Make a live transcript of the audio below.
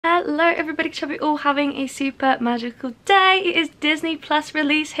Hello everybody, shall we all having a super magical day? It is Disney Plus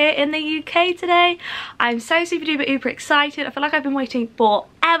release here in the UK today. I'm so super duper uber excited. I feel like I've been waiting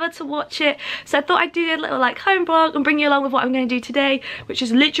forever to watch it, so I thought I'd do a little like home vlog and bring you along with what I'm going to do today, which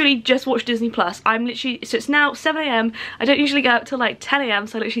is literally just watch Disney Plus. So it's now 7 AM. I don't usually go up till like 10 AM,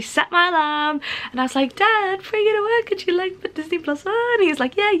 so I literally set my alarm and I was like, Dad, before you go to work, could you like put Disney Plus on? And he was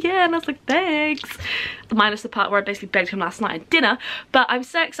like, yeah, and I was like, thanks. Minus the part where I basically begged him last night at dinner, but I'm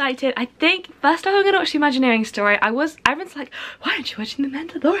so excited. I think first off I'm gonna watch the Imagineering story. Everyone's like, why aren't you watching the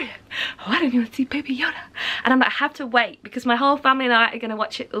Mandalorian? Why don't you want to see Baby Yoda? And I'm like, I have to wait because my whole family and I are gonna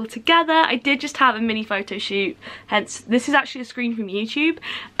watch it all together. I did just have a mini photo shoot, hence this is actually a screen from YouTube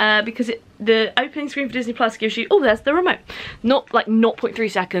because the opening screen for Disney Plus gives you, oh, there's the remote, not like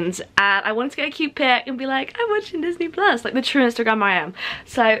 0.3 seconds, and I wanted to get a cute pic and be like, I'm watching Disney Plus, like the true Instagram I am.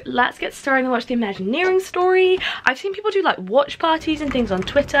 So let's get started and watch the Imagineering story. I've seen people do like watch parties and things on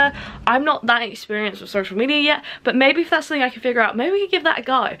Twitter. I'm not that experienced with social media yet, but maybe if that's something I can figure out, maybe we could give that a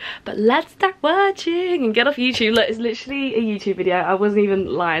go. But let's start watching and get off YouTube. Look, it's literally a YouTube video, I wasn't even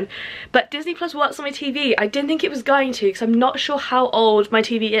lying. But Disney Plus works on my TV. I didn't think it was going to because I'm not sure how old my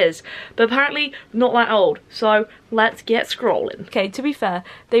TV is, but apparently not that old, so let's get scrolling. Okay, to be fair,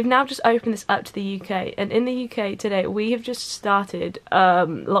 they've now just opened this up to the UK, and in the UK today we have just started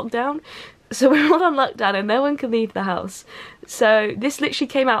lockdown, so we're all on lockdown and no one can leave the house. So this literally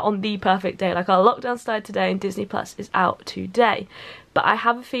came out on the perfect day, like our lockdown started today and Disney Plus is out today. But I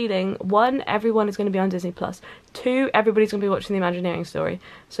have a feeling, one, everyone is going to be on Disney Plus. Two, everybody's going to be watching the Imagineering story.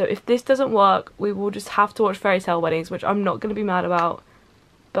 So if this doesn't work, we will just have to watch Fairy Tale Weddings, which I'm not going to be mad about.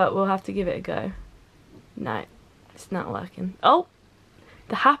 But we'll have to give it a go. No, it's not working. Oh!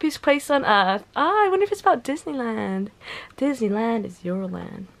 The happiest place on earth. Ah, I wonder if it's about Disneyland. Disneyland is your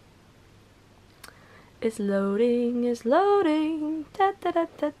land. It's loading, it's loading. Da da da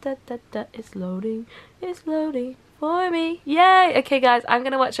da da da da. It's loading for me. Yay! Okay guys, I'm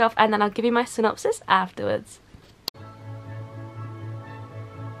gonna watch off and then I'll give you my synopsis afterwards.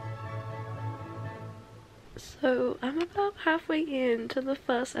 So I'm about halfway into the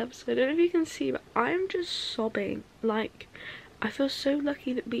first episode. I don't know if you can see, but I'm just sobbing. Like, I feel so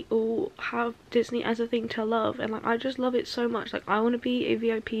lucky that we all have Disney as a thing to love, and like I just love it so much. Like, I want to be a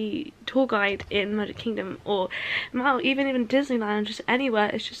VIP tour guide in Magic Kingdom, or even Disneyland, just anywhere.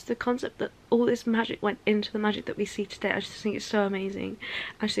 It's just the concept that all this magic went into the magic that we see today. I just think it's so amazing.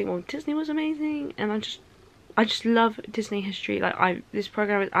 I just think Walt Disney was amazing, and I just love Disney history. Like, this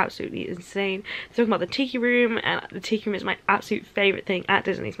program is absolutely insane. They're talking about the Tiki Room, and the Tiki Room is my absolute favourite thing at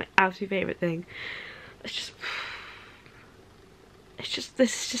Disney. It's my absolute favourite thing. This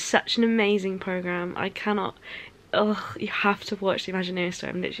is just such an amazing program. I cannot, you have to watch the Imagineering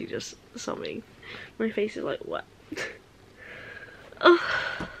story. I'm literally just sobbing. My face is like, what?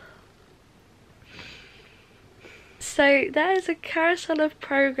 So there is a Carousel of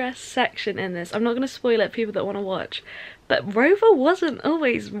Progress section in this. I'm not going to spoil it for people that want to watch, but Rover wasn't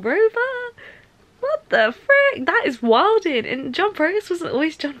always Rover. What the frick? That is wilding. And John Progress wasn't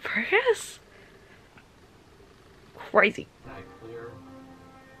always John Progress. Crazy. Clear,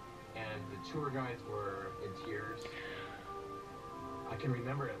 and the tour guides were in tears. I can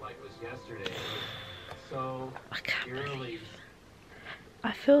remember it like it was yesterday. So eerily.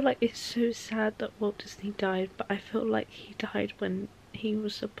 I feel like it's so sad that Walt Disney died, but I feel like he died when he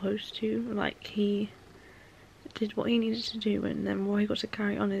was supposed to. Like, he did what he needed to do and then Roy got to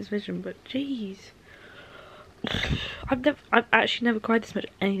carry on his vision, but jeez. I've actually never cried this much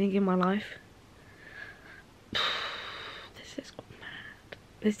at anything in my life. This is mad.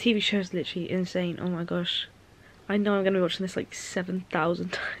 This TV show is literally insane. Oh my gosh. I know I'm going to be watching this like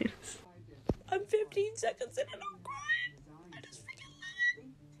 7,000 times. I'm 15 seconds in and I'm crying. I just freaking love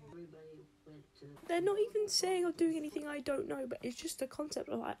it. They're not even saying or doing anything I don't know, but it's just the concept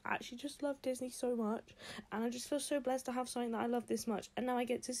of I actually just love Disney so much, and I just feel so blessed to have something that I love this much, and now I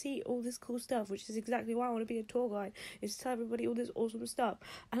get to see all this cool stuff, which is exactly why I want to be a tour guide, is to tell everybody all this awesome stuff,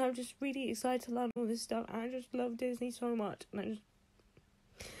 and I'm just really excited to learn all this stuff, and I just love Disney so much, and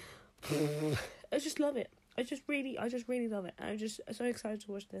I just love it. I just really love it. I'm just so excited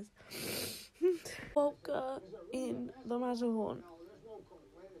to watch this. Walker in the Matterhorn.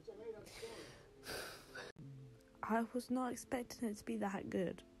 I was not expecting it to be that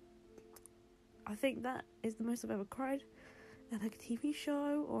good. I think that is the most I've ever cried in like a TV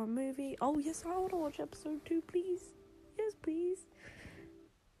show or a movie. Oh yes, I want to watch episode 2, please. Yes, please.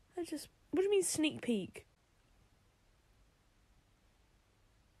 What do you mean sneak peek?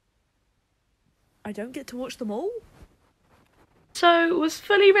 I don't get to watch them all? So was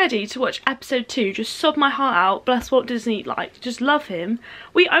fully ready to watch episode 2, just sob my heart out, bless Walt Disney, like, just love him.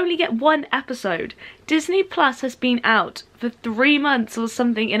 We only get 1 episode. Disney Plus has been out for 3 months or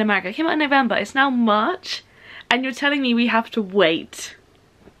something in America. It came out in November, it's now March, and you're telling me we have to wait.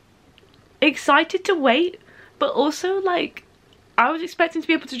 Excited to wait, but also like, I was expecting to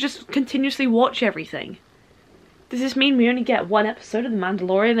be able to just continuously watch everything. Does this mean we only get 1 episode of The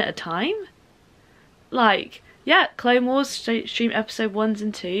Mandalorian at a time? Like, yeah, Clone Wars stream episode 1s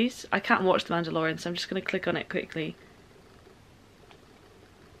and 2s. I can't watch The Mandalorian, so I'm just going to click on it quickly.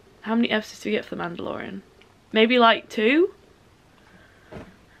 How many episodes do we get for The Mandalorian? Maybe like 2?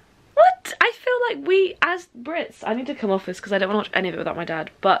 What? I feel like we, as Brits, I need to come off this because I don't want to watch any of it without my dad,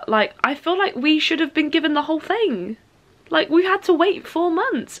 but like, I feel like we should have been given the whole thing. Like, we had to wait 4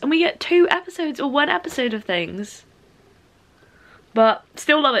 months and we get 2 episodes or 1 episode of things. But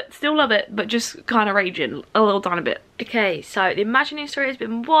still love it, but just kind of raging a little tiny bit. Okay, so the Imagineering story has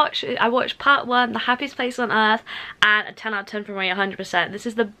been watched. I watched part 1, The Happiest Place on Earth, and a 10 out of 10 from me, 100%. This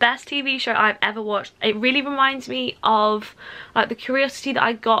is the best TV show I've ever watched. It really reminds me of like the curiosity that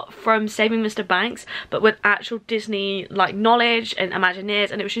I got from Saving Mr. Banks, but with actual Disney like knowledge and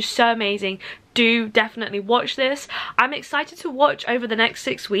Imagineers, and it was just so amazing. Do definitely watch this. I'm excited to watch over the next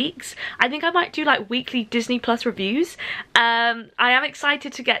 6 weeks. I think I might do like weekly Disney Plus reviews. I am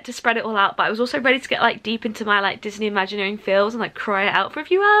excited to get to spread it all out, but I was also ready to get like deep into my like Disney Imagineering feels and like cry it out for a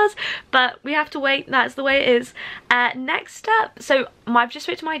few hours, but we have to wait. That's the way it is. Next up, so I've just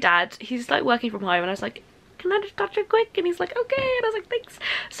spoke to my dad. He's like working from home, and I was like, can I just touch it quick? And he's like, okay. And I was like, thanks.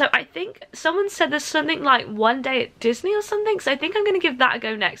 So I think someone said there's something like One Day at Disney or something. So I think I'm going to give that a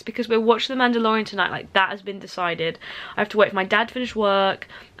go next, because we're watching The Mandalorian tonight. Like, that has been decided. I have to wait for my dad to finish work,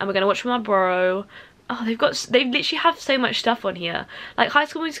 and we're going to watch with my bro. Oh, they literally have so much stuff on here. Like High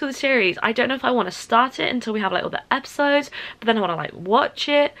School Musical, the series. I don't know if I want to start it until we have like all the episodes, but then I want to like watch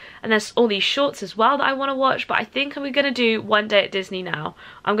it. And there's all these shorts as well that I want to watch. But I think we're going to do One Day at Disney now.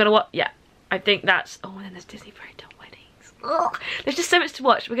 I'm going to watch, yeah. I think that's, oh, and then there's Disney Fairy Tale Weddings. Ugh. There's just so much to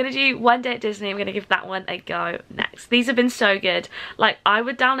watch. We're going to do One Day at Disney. I'm going to give that one a go next. These have been so good. Like, I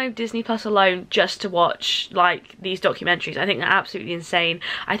would download Disney Plus alone just to watch, like, these documentaries. I think they're absolutely insane.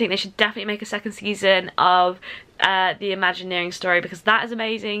 I think they should definitely make a 2nd season of the Imagineering story, because that is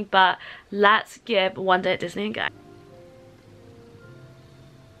amazing. But let's give One Day at Disney a go.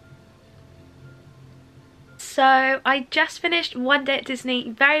 So I just finished One Day at Disney.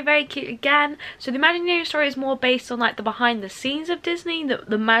 Very, very cute again. So the Imagineering story is more based on like the behind the scenes of Disney,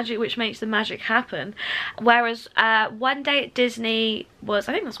 the magic which makes the magic happen. Whereas One Day at Disney was,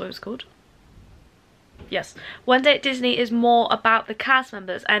 I think that's what it was called. Yes, One Day at Disney is more about the cast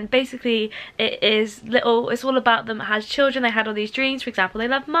members, and basically it's all about them as children. They had all these dreams. For example, they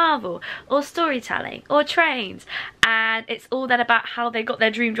love Marvel or storytelling or trains, and it's all then about how they got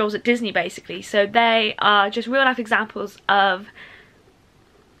their dream jobs at Disney basically. So they are just real life examples of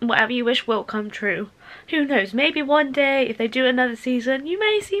whatever you wish will come true. Who knows, maybe one day if they do another season, you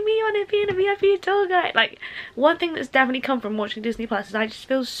may see me on it being a VIP tour guide. Like, one thing that's definitely come from watching Disney Plus is I just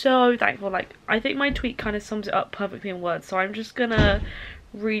feel so thankful. Like, I think my tweet kind of sums it up perfectly in words, so I'm just gonna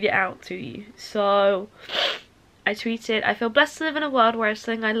read it out to you. So I tweeted, I feel blessed to live in a world where it's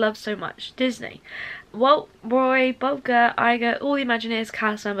something I love so much, Disney. Walt, Roy, Bobka, Iger, all the Imagineers,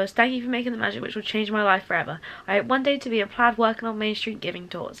 cast members, thank you for making the magic which will change my life forever. I hope one day to be a plaid working on Main Street giving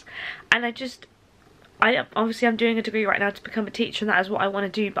tours. And obviously I'm doing a degree right now to become a teacher, and that is what I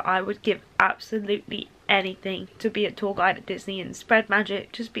want to do, but I would give absolutely anything to be a tour guide at Disney and spread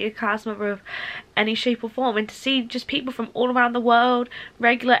magic, just be a cast member of any shape or form, and to see just people from all around the world,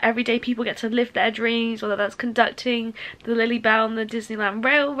 regular everyday people, get to live their dreams, whether that's conducting the Lily Bell on the Disneyland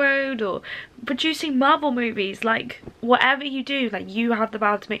Railroad or producing Marvel movies. Like, whatever you do, like, you have the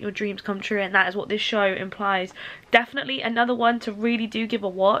power to make your dreams come true, and that is what this show implies. Definitely another one to really do give a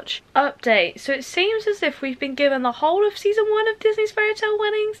watch. Update. So it seems as if we've been given the whole of season 1 of Disney's Fairy Tale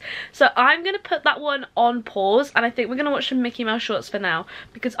Weddings, so I'm going to put that one on pause, and I think we're going to watch some Mickey Mouse shorts for now,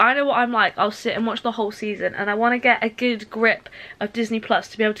 because I know what I'm like. I'll sit and watch the whole season, and I want to get a good grip of Disney Plus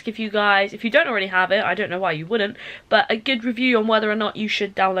to be able to give you guys, if you don't already have it, I don't know why you wouldn't, but a good review on whether or not you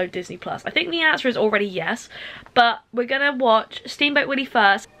should download Disney Plus. I think the answer is already yes, but we're going to watch Steamboat Willie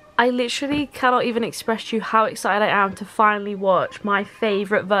first. I literally cannot even express to you how excited I am to finally watch my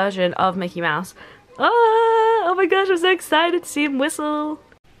favourite version of Mickey Mouse. Oh my gosh, I'm so excited to see him whistle.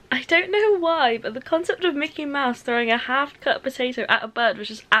 I don't know why, but the concept of Mickey Mouse throwing a half-cut potato at a bird was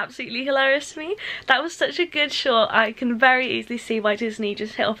just absolutely hilarious to me. That was such a good short. I can very easily see why Disney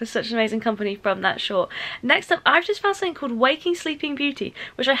just hit off with such an amazing company from that short. Next up, I've just found something called Waking Sleeping Beauty,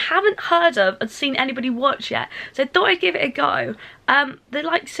 which I haven't heard of and seen anybody watch yet, so I thought I'd give it a go.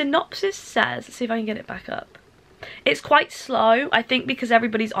 The synopsis says, let's see if I can get it back up. It's quite slow, I think because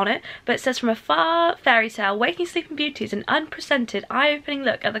everybody's on it, but it says, from a far fairy tale, Waking Sleeping Beauty is an unprecedented, eye-opening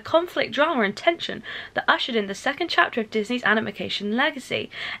look at the conflict, drama and tension that ushered in the second chapter of Disney's animation legacy.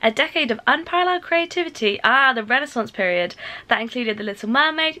 A decade of unparalleled creativity, the Renaissance period, that included The Little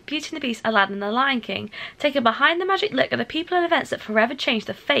Mermaid, Beauty and the Beast, Aladdin and the Lion King. Take a behind-the-magic look at the people and events that forever changed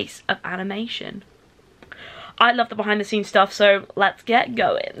the face of animation. I love the behind-the-scenes stuff, so let's get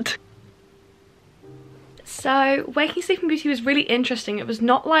going. So, Waking Sleeping Beauty was really interesting. It was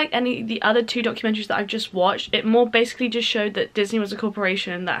not like any of the other two documentaries that I've just watched. It more basically just showed that Disney was a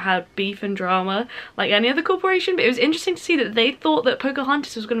corporation that had beef and drama like any other corporation, but it was interesting to see that they thought that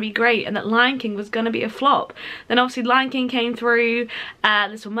Pocahontas was going to be great and that Lion King was going to be a flop. Then obviously Lion King came through,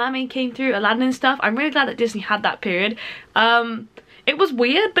 Little Mermaid came through, Aladdin and stuff. I'm really glad that Disney had that period. It was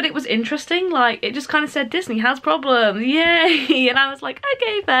weird, but it was interesting. Like, it just kind of said Disney has problems, yay! And I was like,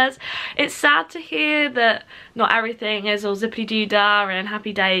 okay, Fez. It's sad to hear that not everything is all zippity-doo-dah and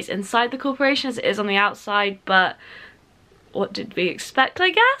happy days inside the corporation as it is on the outside, but what did we expect,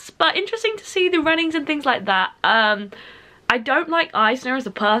 I guess? But interesting to see the runnings and things like that. I don't like Eisner as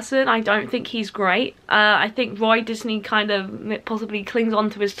a person. I don't think he's great. I think Roy Disney kind of possibly clings on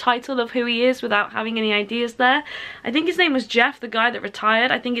to his title of who he is without having any ideas there. I think his name was Jeff, the guy that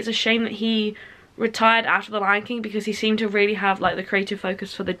retired. I think it's a shame that he retired after The Lion King because he seemed to really have like the creative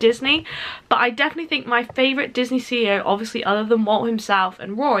focus for the Disney. But I definitely think my favourite Disney CEO, obviously other than Walt himself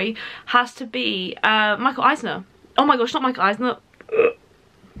and Roy, has to be Michael Eisner. Oh my gosh, not Michael Eisner.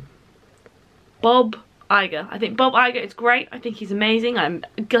 Bob Iger. I think Bob Iger is great. I think he's amazing. I'm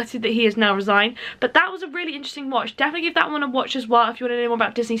gutted that he has now resigned. But that was a really interesting watch. Definitely give that one a watch as well if you want to know more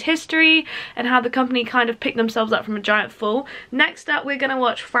about Disney's history and how the company kind of picked themselves up from a giant fall. Next up, we're going to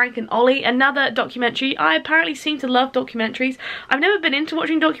watch Frank and Ollie, another documentary. I apparently seem to love documentaries. I've never been into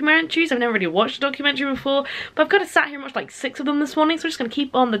watching documentaries. I've never really watched a documentary before. But I've kind of sat here and watched like 6 of them this morning. So I'm just going to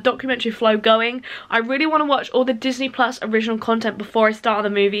keep on the documentary flow going. I really want to watch all the Disney Plus original content before I start the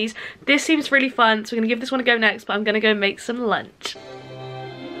movies. This seems really fun. So we're going to give this one to go next, but I'm gonna go make some lunch.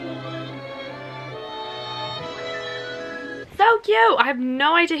 So cute! I have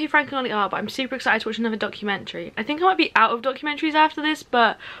no idea who Frank and Ollie are, but I'm super excited to watch another documentary. I think I might be out of documentaries after this,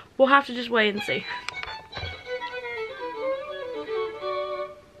 but we'll have to just wait and see.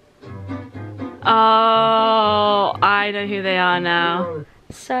 Oh, I know who they are now.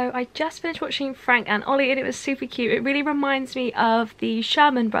 So I just finished watching Frank and Ollie and it was super cute. It really reminds me of the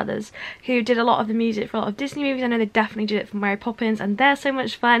Sherman brothers who did a lot of the music for a lot of Disney movies. I know they definitely did it for Mary Poppins and they're so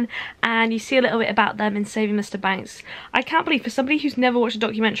much fun, and you see a little bit about them in Saving Mr. Banks. I can't believe, for somebody who's never watched a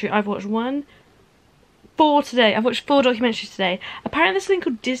documentary, I've watched 4 today. I've watched 4 documentaries today. Apparently there's something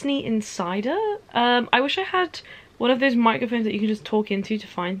called Disney Insider. I wish I had one of those microphones that you can just talk into to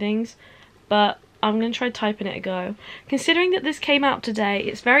find things, but I'm going to try typing it a go. Considering that this came out today,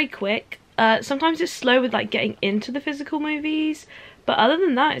 it's very quick. Sometimes it's slow with like getting into the physical movies, but other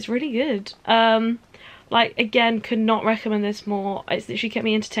than that, it's really good. Like, again, could not recommend this more. It's literally kept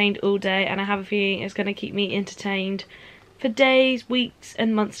me entertained all day, and I have a feeling it's going to keep me entertained for days, weeks,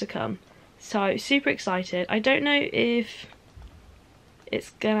 and months to come. So, super excited. I don't know if it's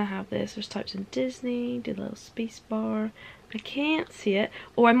going to have this. Just typed in Disney, did a little space bar. I can't see it.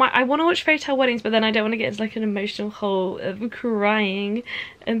 Or I want to watch Fairy Tale Weddings, but then I don't want to get into like an emotional hole of crying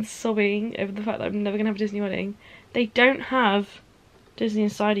and sobbing over the fact that I'm never going to have a Disney wedding. They don't have Disney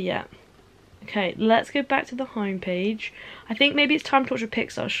Insider yet. Okay, let's go back to the homepage. I think maybe it's time to watch a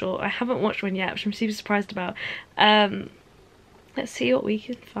Pixar short. I haven't watched one yet, which I'm super surprised about. Let's see what we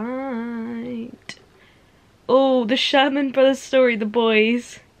can find. Oh, the Sherman Brothers story, The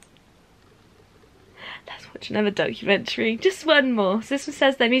Boys. Let's watch another documentary. Just one more. So this one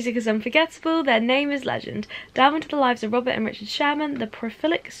says their music is unforgettable, their name is legend. Delve into the lives of Robert and Richard Sherman, the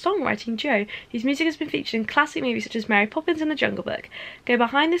prolific songwriting duo whose music has been featured in classic movies such as Mary Poppins and The Jungle Book. Go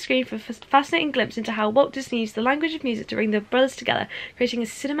behind the screen for a fascinating glimpse into how Walt Disney used the language of music to bring the brothers together, creating a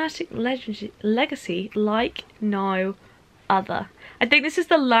cinematic legacy like no other. I think this is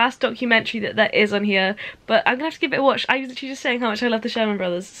the last documentary that there is on here, but I'm gonna have to give it a watch. I was literally just saying how much I love the Sherman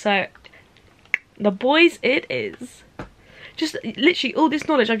Brothers, so The Boys it is. Just literally all this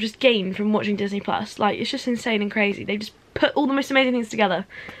knowledge I've just gained from watching Disney Plus. Like, it's just insane and crazy. They just put all the most amazing things together.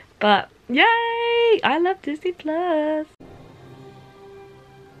 But yay! I love Disney Plus.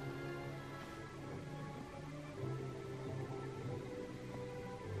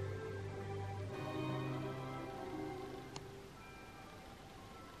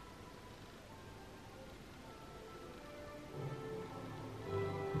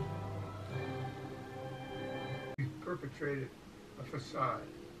 perpetrated a facade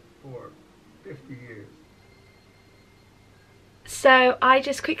for 50 years. So I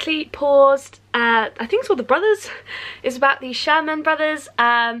just quickly paused, I think it's called The Brothers. It's about the Sherman brothers,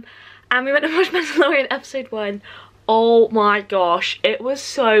 and we went to watch Mandalorian episode 1. Oh my gosh, it was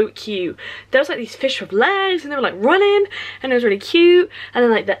so cute. There was like these fish with legs and they were like running and it was really cute, and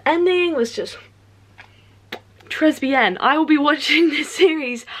then like the ending was just Tresbien. I will be watching this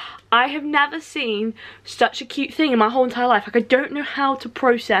series. I have never seen such a cute thing in my whole entire life. Like, I don't know how to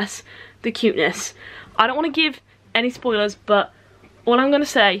process the cuteness. I don't want to give any spoilers, but all I'm gonna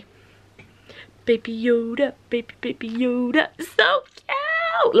say, Baby Yoda, baby Yoda, so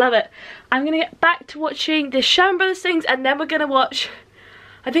cute, love it. I'm gonna get back to watching the Sherman Brothers things, and then we're gonna watch,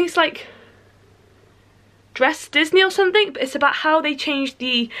 I think it's like Dress Disney or something, but it's about how they changed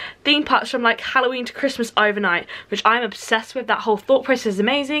the theme parks from like Halloween to Christmas overnight, which I'm obsessed with. That whole thought process is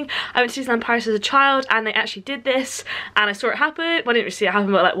amazing. I went to Disneyland Paris as a child and they actually did this, and I saw it happen. Well, I didn't really see it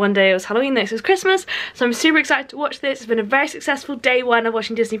happen, but like one day it was Halloween, next was Christmas, so I'm super excited to watch this. It's been a very successful day one of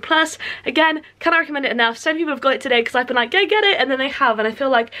watching Disney Plus. Again, cannot recommend it enough. So many people have got it today because I've been like, go get it, and then they have, and I feel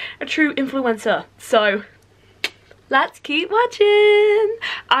like a true influencer. So let's keep watching.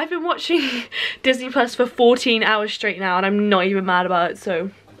 I've been watching Disney Plus for 14 hours straight now, and I'm not even mad about it,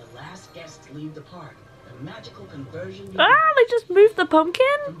 so. The last guests leave the park. The magical conversion begins. Ah, they just moved the pumpkin?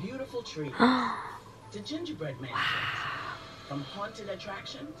 From beautiful trees to gingerbread mansions. From haunted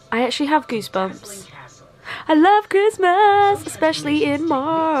attractions. I actually have dazzling goosebumps. castles. I love Christmas, especially in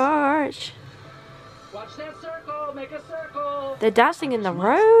March. Watch that circle, make a circle. They're dancing in the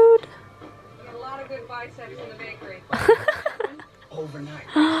road. A lot of good biceps in the bakery. Overnight.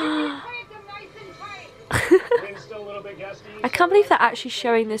 Wind's still a little bit gusty. I can't believe they're actually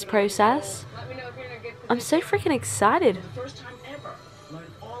showing this process. Let me know if you're in a good I'm so freaking excited. For the first time ever, learn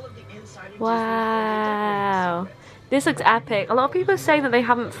all of the inside of Wow. This looks epic. A lot of people are saying that they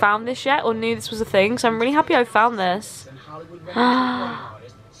haven't found this yet or knew this was a thing, so I'm really happy I found this. I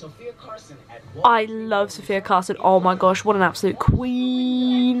love Sophia Carson. Oh my gosh, what an absolute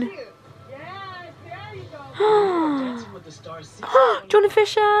queen. Jordan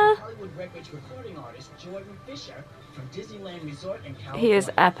Fisher. He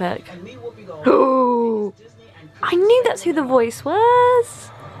is epic. Oh, I knew that's who the voice was.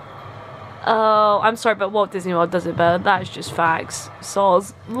 Oh, I'm sorry, but Walt Disney World does it better. That is just facts.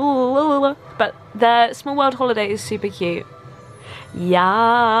 Soz. But their Small World holiday is super cute. Yes,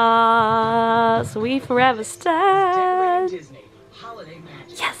 we forever stand. Yes,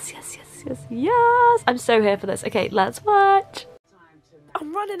 yes, yes, yes, yes. I'm so here for this. Okay, let's watch.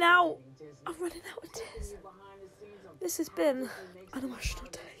 I'm running out. I'm running out of tears. This has been an emotional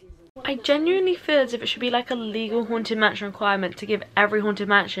day. I genuinely feel as if it should be like a legal Haunted Mansion requirement to give every Haunted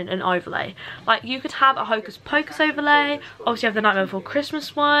Mansion an overlay. Like, you could have a Hocus Pocus overlay, obviously you have the Nightmare Before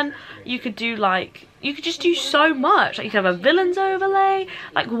Christmas one, you could do like, you could just do so much. Like, you could have a villains overlay.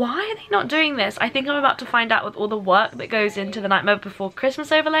 Like, why are they not doing this? I think I'm about to find out with all the work that goes into the Nightmare Before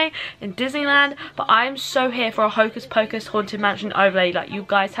Christmas overlay in Disneyland, but I'm so here for a Hocus Pocus Haunted Mansion overlay. Like, you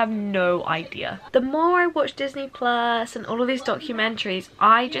guys have no idea. The more I watch Disney Plus and all of these documentaries,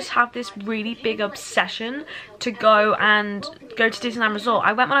 I just have this really big obsession to go to Disneyland Resort.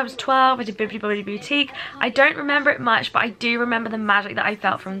 I went when I was 12, I did Bibbidi Bobbidi Boutique. I don't remember it much, but I do remember the magic that I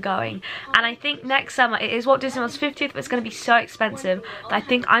felt from going. And I think next summer, it is Walt Disney World's 50th, but it's going to be so expensive that I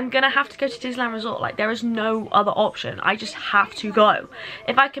think I'm going to have to go to Disneyland Resort. Like, there is no other option. I just have to go.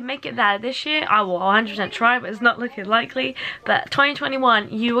 If I can make it there this year, I will 100% try, but it's not looking likely. But 2021,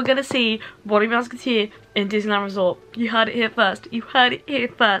 you are going to see Wanna Be Mouseketeer in Disneyland Resort. You heard it here first. You heard it here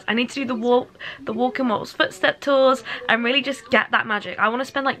first. I need to do the walk in Walt's footstep tours and really just get that magic. I want to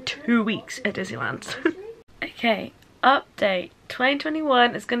spend like 2 weeks at Disneyland. Okay, update.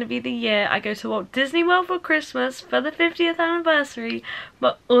 2021 is going to be the year I go to Walt Disney World for Christmas for the 50th anniversary,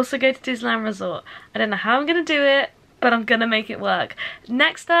 but also go to Disneyland Resort. I don't know how I'm going to do it, but I'm gonna make it work.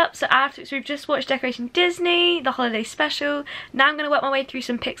 Next up, so we've just watched Decoration Disney, the holiday special. Now I'm gonna work my way through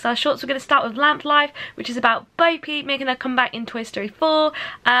some Pixar shorts. We're gonna start with Lamp Life, which is about Bo Peep making her comeback in Toy Story 4.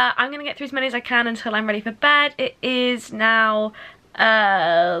 I'm gonna get through as many as I can until I'm ready for bed. It is now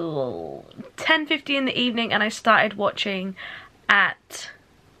 10:50 in the evening, and I started watching at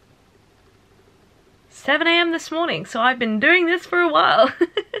 7 AM this morning, so I've been doing this for a while.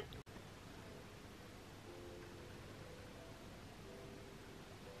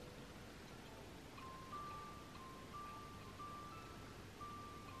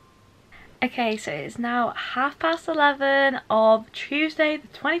 Okay, so it's now 11:30 of Tuesday, the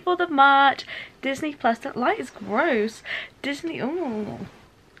 24th of March. Disney Plus. That light is gross. Disney. Oh,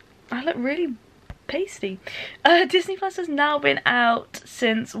 I look really pasty. Disney Plus has now been out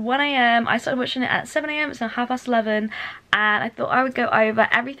since 1 AM. I started watching it at 7 AM. It's now 11:30, and I thought I would go over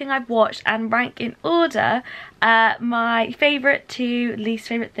everything I've watched and rank in order my favourite to least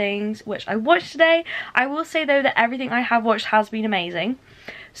favourite things which I watched today. I will say though that everything I have watched has been amazing.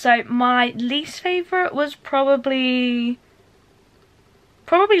 So my least favourite was probably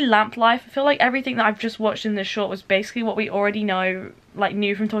Lamp Life. I feel like everything that I've just watched in this short was basically what we already know, like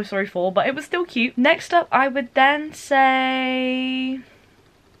knew from Toy Story 4, but it was still cute. Next up, I would then say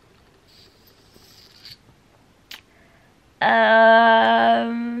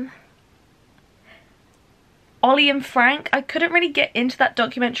Ollie and Frank. I couldn't really get into that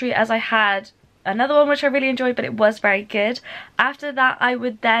documentary as I had another one which I really enjoyed, but it was very good. After that, I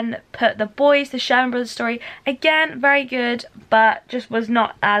would then put The Boys, the Sherman Brothers story. Again, very good, but just was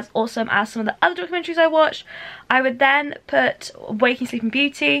not as awesome as some of the other documentaries I watched. I would then put Waking Sleeping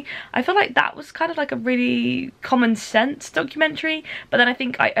Beauty. I feel like that was kind of like a really common sense documentary, but then I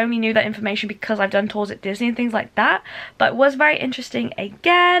think I only knew that information because I've done tours at Disney and things like that, but it was very interesting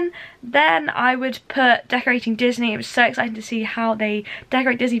again. Then I would put Decorating Disney. It was so exciting to see how they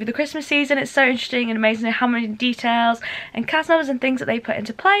decorate Disney for the Christmas season. It's so interesting and amazing how many details and cast members and things that they put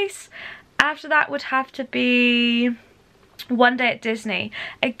into place. After that would have to be One Day at Disney.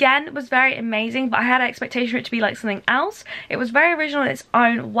 Again, it was very amazing, but I had an expectation for it to be like something else. It was very original in its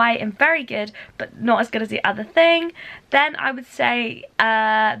own way and very good, but not as good as the other thing. Then I would say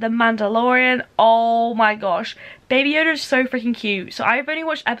The Mandalorian. Oh my gosh, Baby Yoda is so freaking cute. So I've only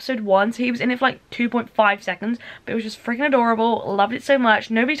watched episode 1, so he was in it for like 2.5 seconds, but it was just freaking adorable. Loved it so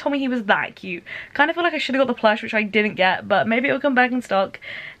much. Nobody told me he was that cute. Kind of feel like I should have got the plush, which I didn't get, but maybe it'll come back in stock.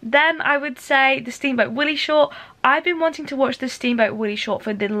 Then I would say the Steamboat Willie short. I've been wanting to watch the Steamboat Willie short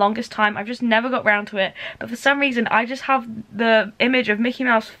for the longest time. I've just never got round to it, but for some reason I just have the image of Mickey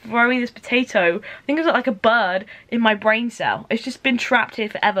Mouse throwing this potato, I think it was like a bird, in my brain cell. It's just been trapped here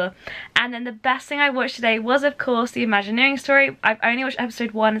forever. And then the best thing I watched today was of course the Imagineering story. I've only watched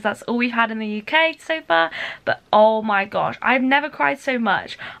episode 1 as that's all we've had in the UK so far, but oh my gosh, I've never cried so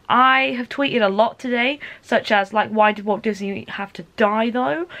much. I have tweeted a lot today, such as like, why did Walt Disney have to die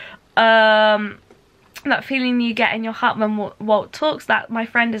though? That feeling you get in your heart when Walt talks, that my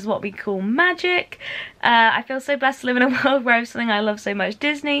friend is what we call magic. I feel so blessed to live in a world where I have something I love so much.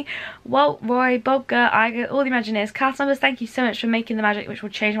 Disney, Walt, Roy, Bobka, Iger, all the Imagineers, cast members, thank you so much for making the magic which will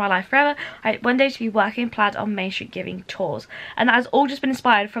change my life forever. I hope one day to be working plaid on Main Street giving tours. And that has all just been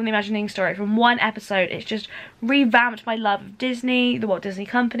inspired from the Imagineering story. From one episode, it's just revamped my love of Disney, the Walt Disney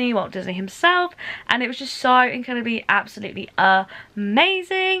Company, Walt Disney himself, and it was just so incredibly, absolutely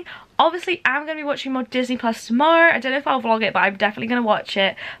amazing. Obviously, I'm going to be watching more Disney Plus tomorrow. I don't know if I'll vlog it, but I'm definitely going to watch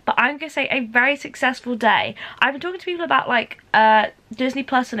it. But I'm going to say a very successful day. I've been talking to people about like Disney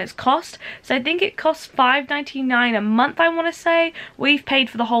Plus and its cost. So I think it costs $5.99 a month, I want to say. We've paid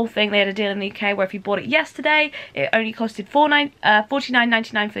for the whole thing. They had a deal in the UK where if you bought it yesterday, it only costed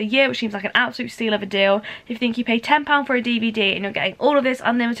 $49.99 for the year, which seems like an absolute steal of a deal. If you think you pay £10 for a DVD and you're getting all of this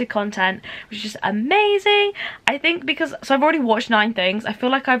unlimited content, which is just amazing. I think because, so I've already watched 9 things. I feel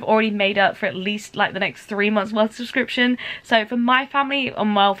like I've already made up for at least like the next 3 months worth of subscription. So for my family,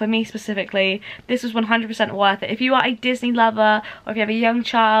 and well, for me specifically, this was 100% worth it. If you are a Disney lover, or if you have a young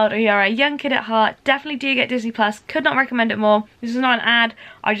child, or you are a young kid at heart, definitely do get Disney Plus. Could not recommend it more. This is not an ad.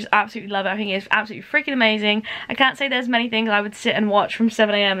 I just absolutely love it. I think it's absolutely freaking amazing. I can't say there's many things I would sit and watch from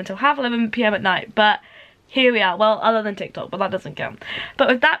 7 AM until 11 PM at night, but here we are. Well, other than TikTok, but that doesn't count. But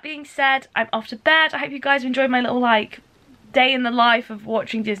with that being said, I'm off to bed. I hope you guys enjoyed my little like day in the life of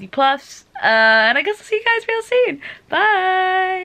watching Disney Plus, and I guess I'll see you guys real soon. Bye.